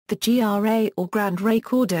The GRA or Grande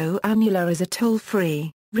Raccordo Anulare is a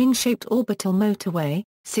toll-free, ring-shaped orbital motorway,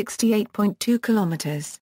 68.2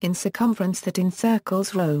 kilometers, in circumference that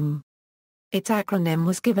encircles Rome. Its acronym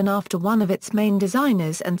was given after one of its main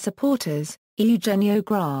designers and supporters, Eugenio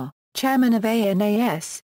Gra, chairman of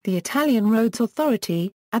ANAS, the Italian Roads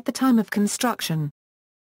Authority, at the time of construction.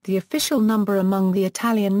 The official number among the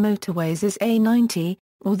Italian motorways is A90,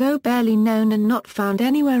 although barely known and not found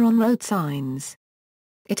anywhere on road signs.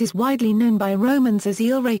 It is widely known by Romans as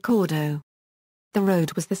Il Raccordo. The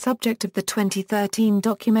road was the subject of the 2013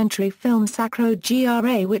 documentary film Sacro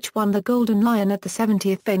GRA, which won the Golden Lion at the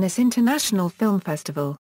 70th Venice International Film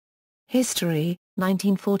Festival. History: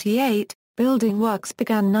 1948, building works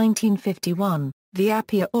began 1951, the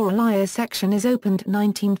Appia Orolaya section is opened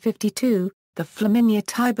 1952, the Flaminia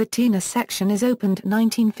Tiburtina section is opened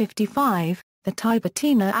 1955, the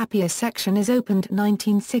Tiburtina-Appia section is opened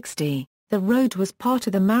 1960. The road was part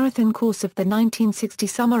of the marathon course of the 1960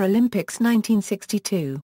 Summer Olympics.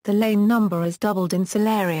 1962, the lane number is doubled in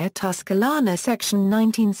Salaria Tuscolana section.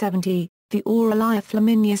 1970, the Orolaya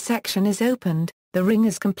Flaminia section is opened, the ring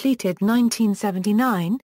is completed.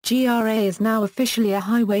 1979, GRA is now officially a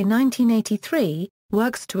highway. 1983,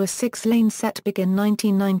 works to a 6-lane set begin.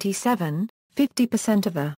 1997, 50%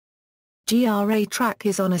 of the GRA track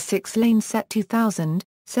is on a 6-lane set. 2000,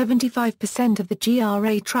 75% of the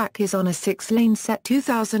GRA track is on a 6-lane set.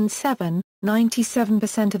 2007,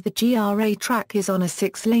 97% of the GRA track is on a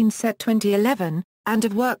 6-lane set. 2011, and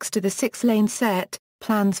of works to the 6-lane set,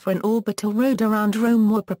 plans for an orbital road around Rome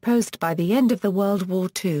were proposed by the end of the World War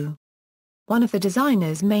II. One of the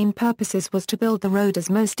designer's main purposes was to build the road as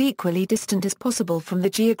most equally distant as possible from the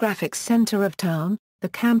geographic center of town, the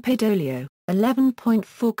Campidoglio,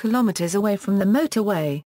 11.4 kilometers away from the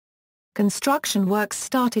motorway. Construction works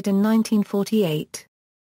started in 1948.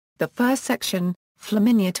 The first section,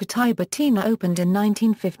 Flaminia to Tiburtina, opened in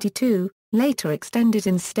 1952, later extended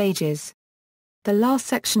in stages. The last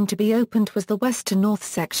section to be opened was the west to north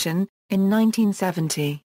section, in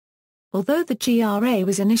 1970. Although the GRA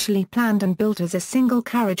was initially planned and built as a single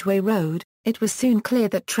carriageway road, it was soon clear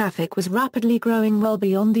that traffic was rapidly growing well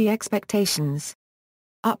beyond the expectations.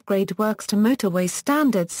 Upgrade works to motorway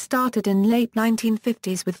standards started in late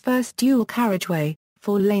 1950s with first dual carriageway,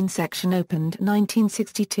 4-lane section opened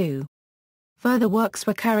 1962. Further works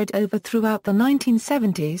were carried over throughout the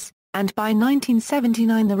 1970s, and by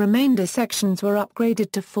 1979 the remainder sections were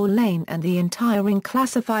upgraded to 4-lane and the entire ring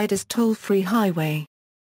classified as toll-free highway.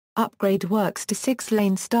 Upgrade works to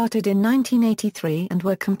 6-lane started in 1983 and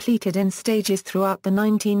were completed in stages throughout the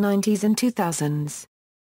 1990s and 2000s.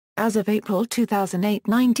 As of April 2008,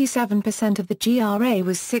 97% of the GRA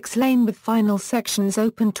was 6-lane with final sections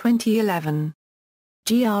open. 2011.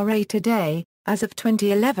 GRA today, as of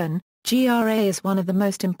 2011, GRA is one of the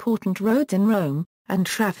most important roads in Rome, and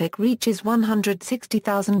traffic reaches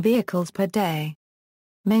 160,000 vehicles per day.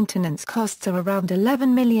 Maintenance costs are around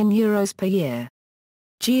 €11 million per year.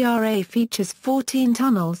 GRA features 14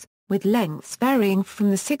 tunnels, with lengths varying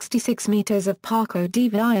from the 66 meters of Parco di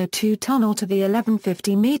Via 2 tunnel to the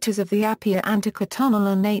 1150 meters of the Appia Antica tunnel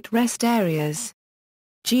and 8 rest areas.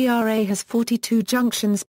 GRA has 42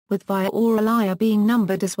 junctions, with Via Orolaya being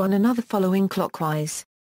numbered as one another following clockwise.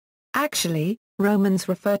 Actually, Romans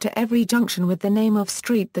refer to every junction with the name of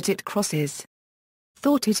street that it crosses.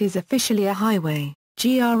 Thought it is officially a highway,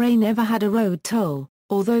 GRA never had a road toll,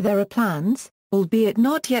 although there are plans, albeit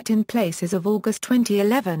not yet in place as of August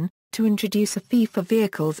 2011, to introduce a fee for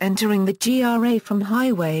vehicles entering the GRA from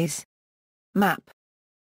highways. Map.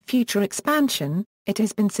 Future expansion. It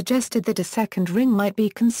has been suggested that a second ring might be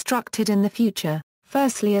constructed in the future,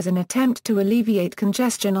 firstly as an attempt to alleviate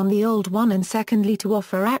congestion on the old one and secondly to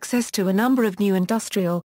offer access to a number of new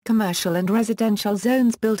industrial, commercial and residential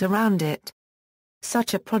zones built around it.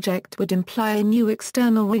 Such a project would imply a new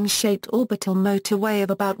external ring-shaped orbital motorway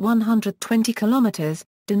of about 120 kilometers,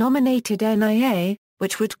 denominated NIA,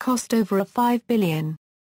 which would cost over €5 billion.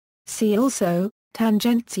 See also,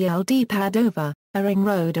 Tangenziale di Padova, a ring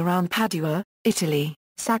road around Padua, Italy,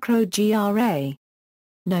 Sacro GRA.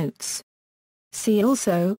 Notes. See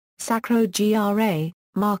also, Sacro GRA,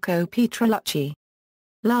 Marco Pietrolucci.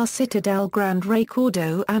 La Città del Grande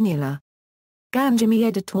Raccordo Anulare. Gangemi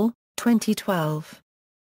Editor, 2012.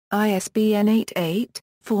 ISBN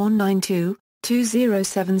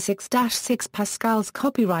 88-492-2076-6 Pascal's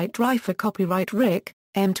Copyright Rifa Copyright Rick,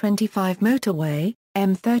 M25 Motorway,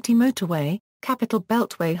 M30 Motorway, Capital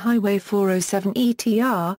Beltway Highway 407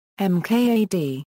 ETR, MKAD.